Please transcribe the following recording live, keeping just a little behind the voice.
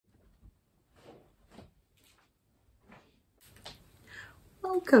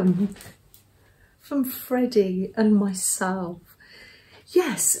welcome from Freddie and myself.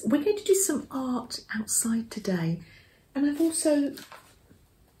 Yes, we're going to do some art outside today, and I've also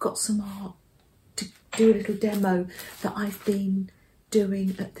got some art to do a little demo that I've been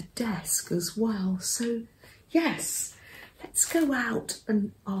doing at the desk as well. So yes, let's go out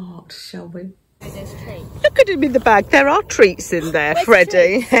and art, shall we? There's treats. Look at him in the bag. There are treats in there,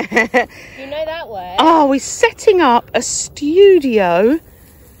 Freddie. You know that word? Oh, we're setting up a studio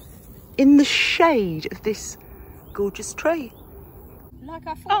in the shade of this gorgeous tree. Like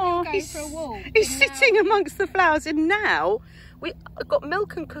I thought we were going for a walk. He's sitting amongst the flowers, and now we've got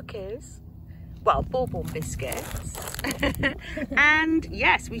milk and cookies. Well, bourbon biscuits. And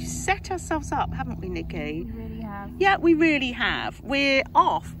yes, we've set ourselves up, haven't we, Nikki? We really have. Yeah, we really have. We're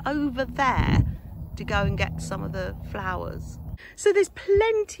off over there to go and get some of the flowers. So there's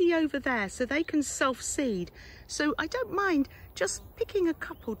plenty over there, so they can self-seed. So I don't mind just picking a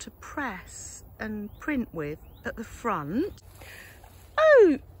couple to press and print with at the front.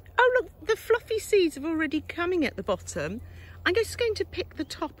 Oh, look, the fluffy seeds are already coming at the bottom. I'm just going to pick the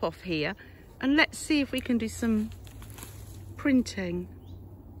top off here, and let's see if we can do some printing.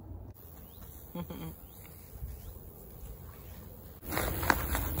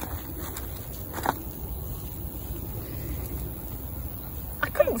 I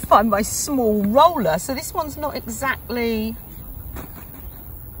couldn't find my small roller, so this one's not exactly...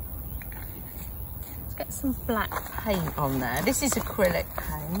 Let's get some black paint on there. This is acrylic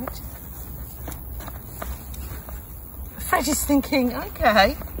paint. Freddie's thinking,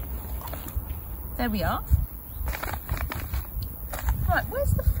 okay. There we are. Right,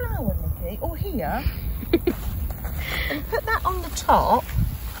 where's the flower, Nikki? Or here. And put that on the top.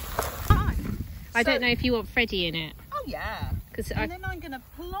 I don't know if you want Freddie in it. Oh yeah. And then I'm going to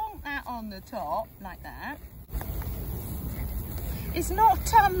plonk that on the top like that. It's not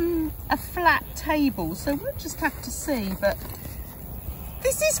a flat table, so we'll just have to see. But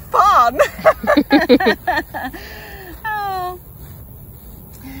this is fun. Oh.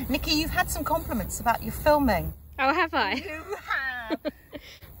 Nikki, you've had some compliments about your filming. Oh, have I? You have.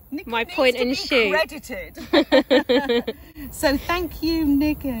 Nikki My point and shoot. Credited. So thank you,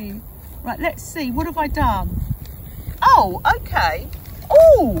 Nikki. Right, let's see. What have I done? Oh, okay.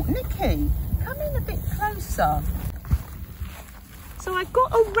 Oh, Nikki, come in a bit closer. So I've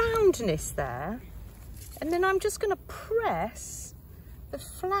got a roundness there, and then I'm just going to press the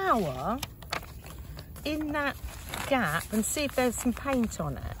flower in that gap and see if there's some paint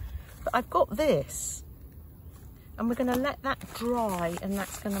on it. But I've got this, and we're going to let that dry, and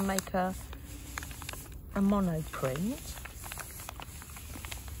that's going to make a monoprint.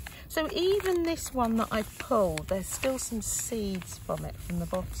 So even this one that I pulled, there's still some seeds from it from the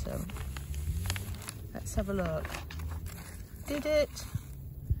bottom. Let's have a look. Did it?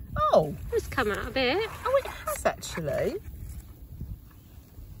 Oh, It's come out a bit. oh, it has actually.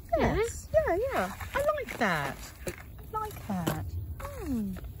 Yes, yeah. I like that. I like that.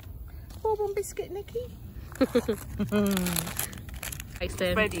 Bourbon biscuit, Nikki.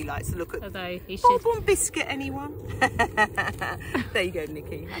 Freddie likes to look at. Although he should. Bourbon biscuit, anyone? There you go,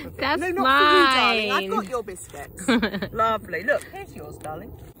 Nikki. Have a bit. That's no, not mine. for you, darling. I've got your biscuits. Lovely. Look, here's yours,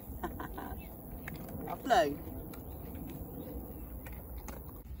 darling. Lovely.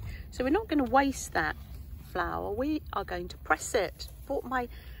 So we're not going to waste that flour. We are going to press it. Bought my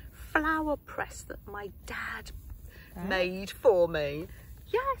flower press that my dad made for me.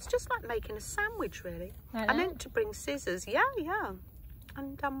 Yeah, it's just like making a sandwich, really. Like I that? meant to bring scissors. Yeah.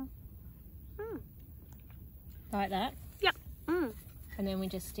 And Like that. yeah. And then we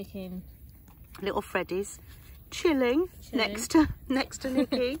just stick in. Little Freddie's chilling. next to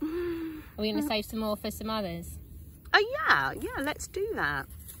Nikki. Are we going to save some more for some others? Oh yeah, let's do that.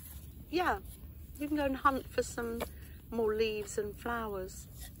 Yeah, we can go and hunt for some more leaves and flowers.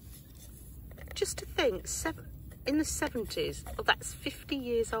 Just to think, in the 70s, oh, that's 50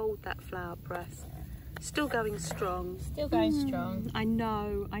 years old, that flower press. Still going strong. Still going strong. I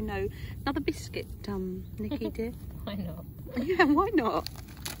know. Another biscuit, Nikki, dear. Why not? Yeah, why not?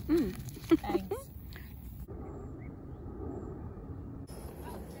 Thanks.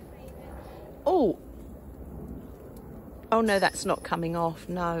 Oh no, that's not coming off,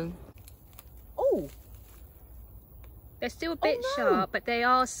 no. Oh, They're still a bit no. sharp, but they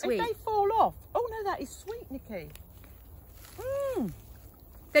are sweet. if they fall off. Oh no, that is sweet, Nikki.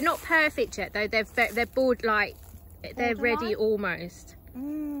 They're not perfect yet, though. They're bored, like they're ready almost.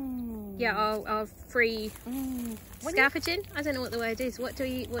 Yeah, our free scavenging. I don't know what the word is. What do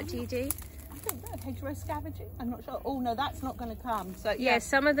you do? I don't know, hedgerow scavenging. I'm not sure. Oh no, that's not going to come. So Yeah,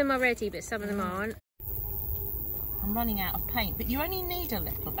 some of them are ready, but some of them aren't. I'm I'm running out of paint, but you only need a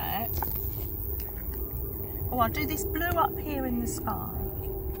little bit. Oh, I'll do this blue up here in the sky.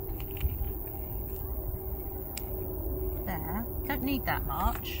 There, don't need that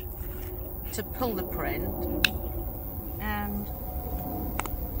much to pull the print. And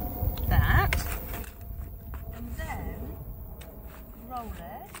that. And then roll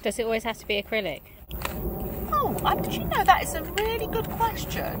it. Does it always have to be acrylic? Oh, did you know that is a really good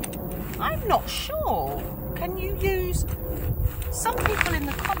question? I'm not sure. Can you use, some people in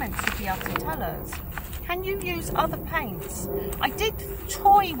the comments would be able to tell us, can you use other paints? I did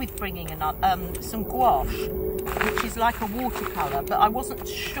toy with bringing some gouache, which is like a watercolour, but I wasn't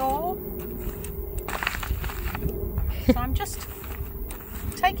sure. So I'm just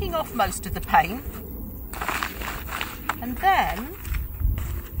taking off most of the paint, and then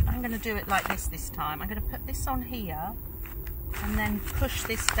I'm going to do it like this time. I'm going to put this on here and then push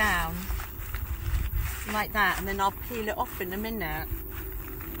this down like that, and then I'll peel it off in a minute.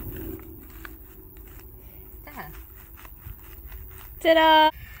 There.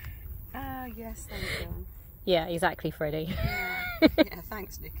 Ta-da! Ah, yes, there you go. Yeah, exactly, Freddie. Yeah, yeah,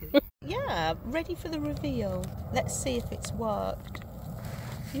 thanks, Nikki. Yeah, ready for the reveal. Let's see if it's worked.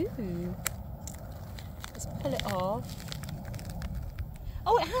 Ooh. Let's pull it off.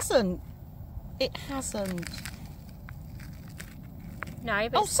 Oh, it hasn't. It hasn't. No,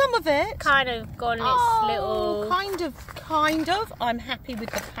 but oh, some of it. Kind of gone its little... Kind of. I'm happy with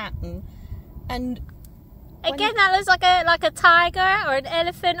the pattern. And again, that looks like a tiger or an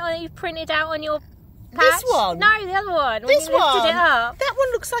elephant you printed out on your patch. This one? No, the other one. This when you one? Lifted it up. That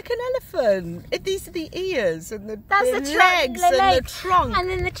one looks like an elephant. These are the ears and the legs and the trunk.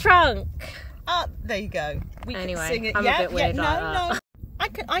 And then the trunk. There you go. We anyway, can sing it. I'm a bit weird like that.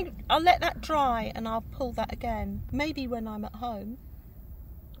 No. I'll let that dry and I'll pull that again. Maybe when I'm at home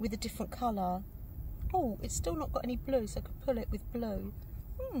with a different colour. Oh, it's still not got any blue, so I could pull it with blue.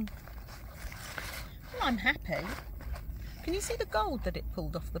 Well, I'm happy. Can you see the gold that it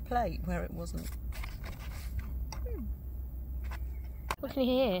pulled off the plate where it wasn't? What can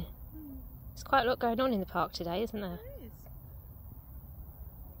you hear? There's quite a lot going on in the park today, isn't there? There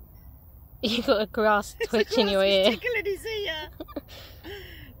is. You've got a grass twitch in your ear. Tickling his ear.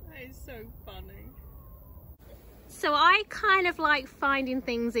 That is so funny. So I kind of like finding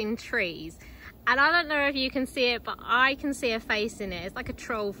things in trees. And I don't know if you can see it, but I can see a face in it. It's like a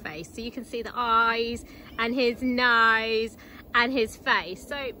troll face. So you can see the eyes and his nose and his face.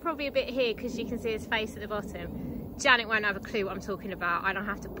 So probably a bit here because you can see his face at the bottom. Janet won't have a clue what I'm talking about. I don't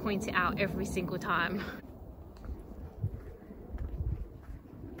have to point it out every single time.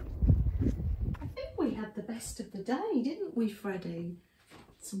 I think we had the best of the day, didn't we, Freddie?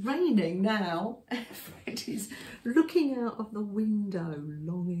 It's raining now. Freddie's looking out of the window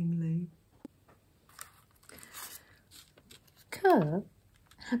longingly. Kerr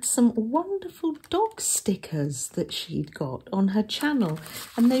had some wonderful dog stickers that she'd got on her channel,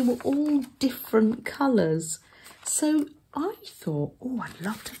 and they were all different colours. So I thought, oh, I'd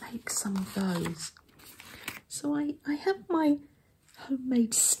love to make some of those. So I have my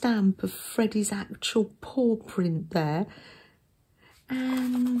homemade stamp of Freddie's actual paw print there,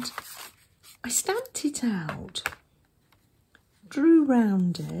 and I stamped it out, drew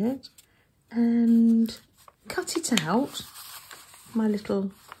round it and cut it out, my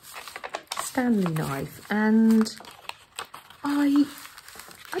little Stanley knife, and I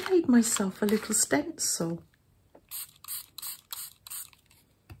made myself a little stencil.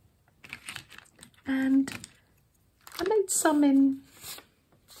 And I made some in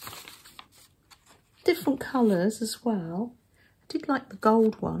different colours as well. I did like the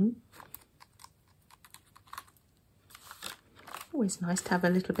gold one. Always nice to have a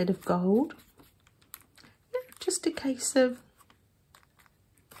little bit of gold. Yeah, just a case of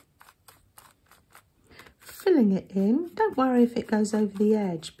filling it in. Don't worry if it goes over the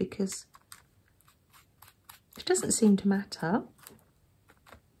edge because it doesn't seem to matter.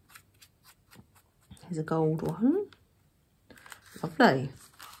 Here's a gold one. Lovely.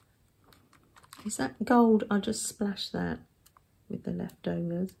 Is that gold? I'll just splash that with the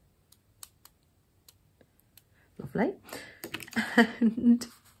leftovers. Lovely. And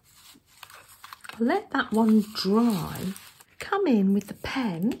I'll let that one dry. Come in with the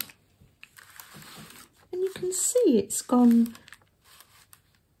pen and you can see it's gone,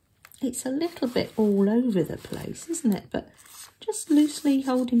 it's a little bit all over the place, isn't it? But just loosely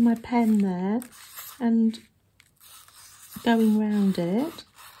holding my pen there and going round it.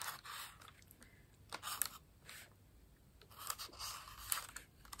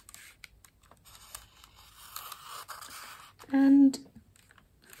 And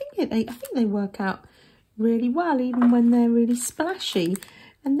I think they work out really well, even when they're really splashy.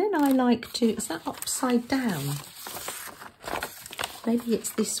 And then I like to, is that upside down? Maybe it's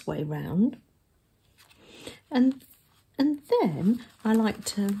this way round. And then I like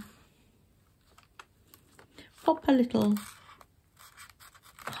to pop a little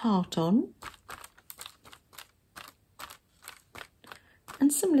heart on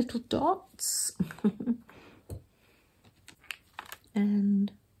and some little dots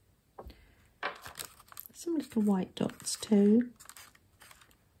and some little white dots too.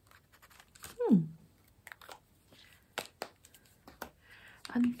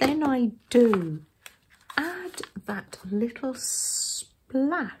 And then I do add that little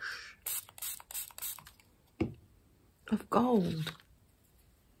splash of gold.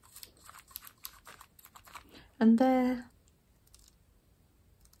 And there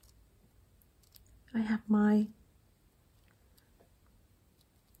I have my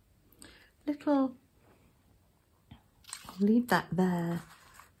little, I'll leave that there,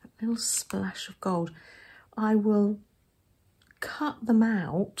 a little splash of gold. I will cut them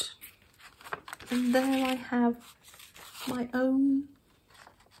out, and there I have my own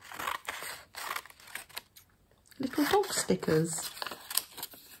little dog stickers.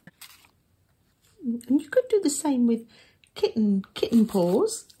 And you could do the same with kitten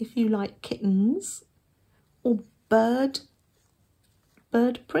paws if you like kittens, or bird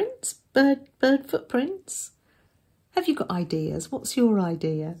footprints. Have you got ideas? What's your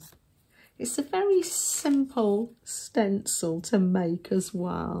idea? It's a very simple stencil to make as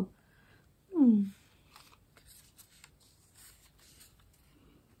well.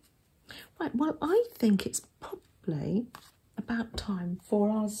 Right, well, I think it's probably about time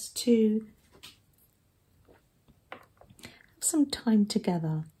for us to have some time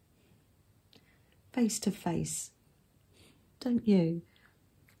together, face to face, don't you?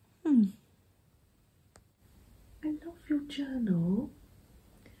 I love your journal.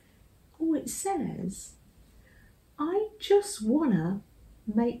 Oh, it says, I just wanna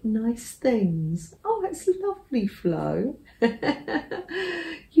make nice things. Oh, it's lovely, Flo.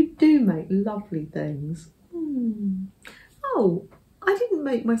 You do make lovely things. Oh, I didn't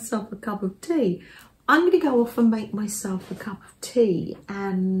make myself a cup of tea. I'm going to go off and make myself a cup of tea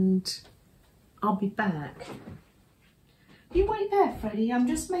and I'll be back. You wait there, Freddie. I'm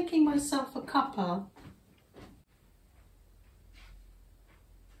just making myself a cuppa.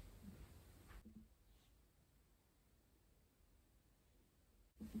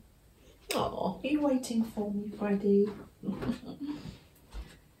 Oh, are you waiting for me, Freddie?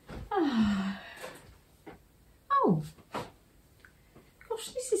 Oh, gosh,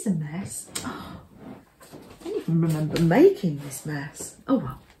 this is a mess. Oh, I don't even remember making this mess. Oh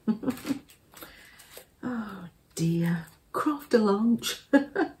well. Oh dear, craft a lunch.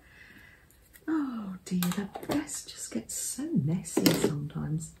 Oh dear, that desk just gets so messy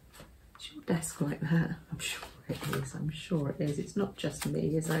sometimes. Is your desk like that? I'm sure it is. I'm sure it is. It's not just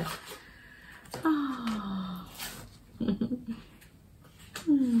me, is it? Oh.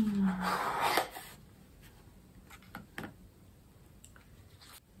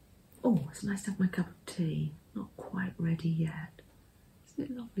 Oh, it's nice to have my cup of tea. Not quite ready yet.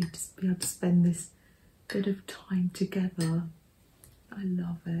 Isn't it lovely to be able to spend this bit of time together? I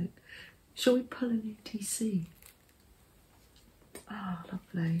love it. Shall we pull an UTC? Ah, oh,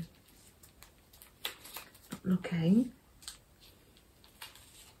 lovely. Not looking.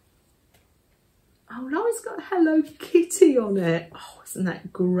 Oh no, it's got Hello Kitty on it. Oh, isn't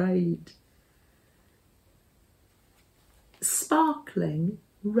that great? Sparkling,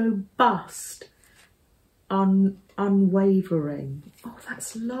 robust, unwavering. Oh,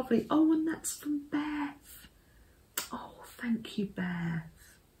 that's lovely. Oh, and that's from Beth. Oh, thank you, Beth.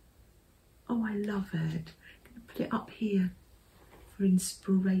 Oh, I love it. I'm going to put it up here for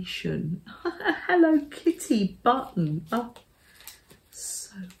inspiration. Hello Kitty button. Oh,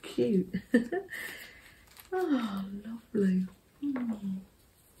 so cute. Oh, lovely.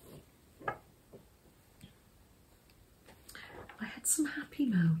 I had some Happy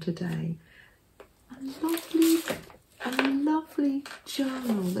Mail today. A lovely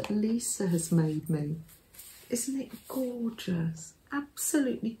journal that Lisa has made me. Isn't it gorgeous?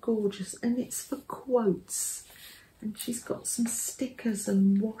 Absolutely gorgeous. And it's for quotes. And she's got some stickers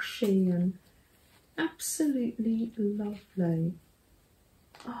and washi and absolutely lovely.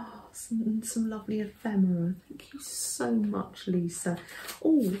 Oh, some lovely ephemera. Thank you so much, Lisa.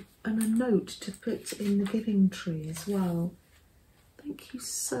 Oh, and a note to put in the giving tree as well. Thank you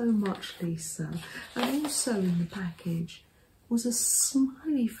so much, Lisa. And also in the package was a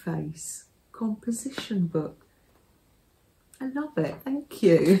smiley face composition book. I love it. Thank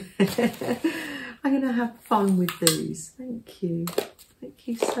you. I'm going to have fun with these. Thank you. Thank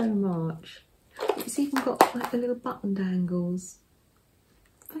you so much. It's even got like the little button dangles.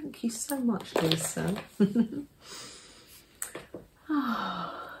 Thank you so much, Lisa.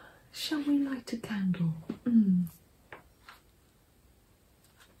 Ah, shall we light a candle?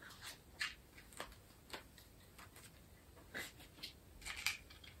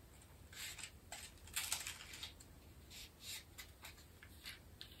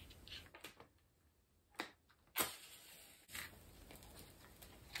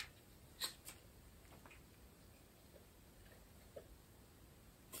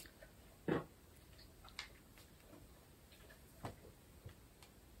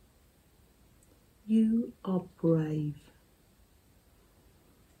 You are brave.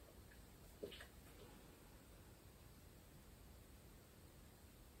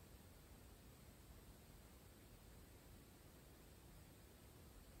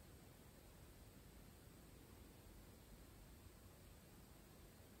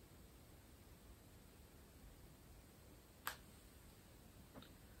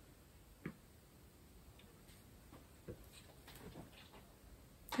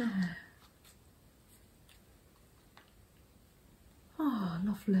 Ah,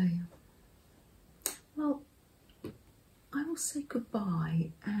 lovely. Well, I will say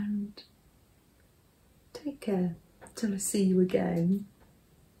goodbye and take care till I see you again.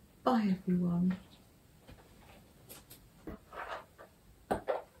 Bye, everyone.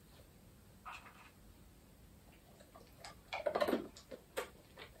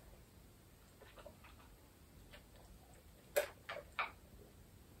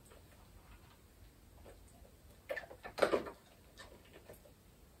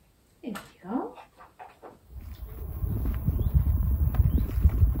 Here we are.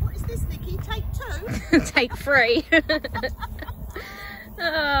 What is this, Nikki? Take two? Take 3.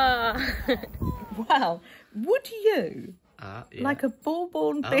 Oh. Wow. Would you Yeah. like a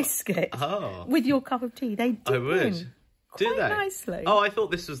bourbon biscuit with your cup of tea? They dip I would. in Do quite they? nicely. Oh, I thought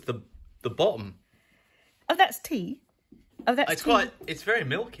this was the bottom. Oh, that's tea. Oh, that's It's tea. it's very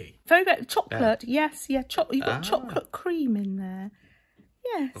milky. Very good. Chocolate. Yes, yeah. You've got chocolate cream in there.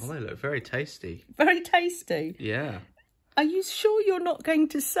 Yes. Oh, they look very tasty. Very tasty. Yeah. Are you sure you're not going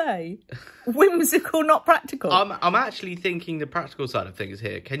to say whimsical, not practical? I'm actually thinking the practical side of things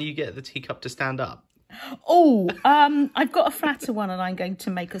here. Can you get the teacup to stand up? Oh, I've got a flatter one and I'm going to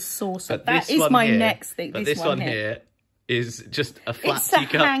make a saucer. But That this is one my here- next thing. But this one here is just a flat It's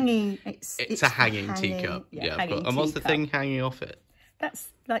teacup. a hanging. It's a hanging teacup. Yeah, I've hanging got. And what's the teacup. thing hanging off it? That's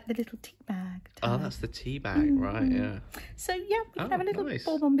like the little tea bag. Oh, that's the tea bag, right? Yeah. So yeah, we can have a little nice.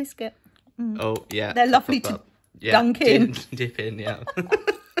 bourbon biscuit. Oh, yeah. They're lovely to dunk in. Dip in, yeah.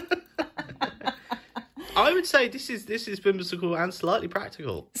 I would say this is whimsical and slightly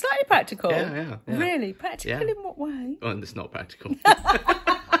practical. Slightly practical. Yeah. Really? Practical Yeah. in what way? Well, it's not practical.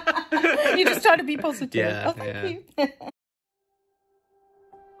 You're just trying to be positive. Yeah, Oh, thank you.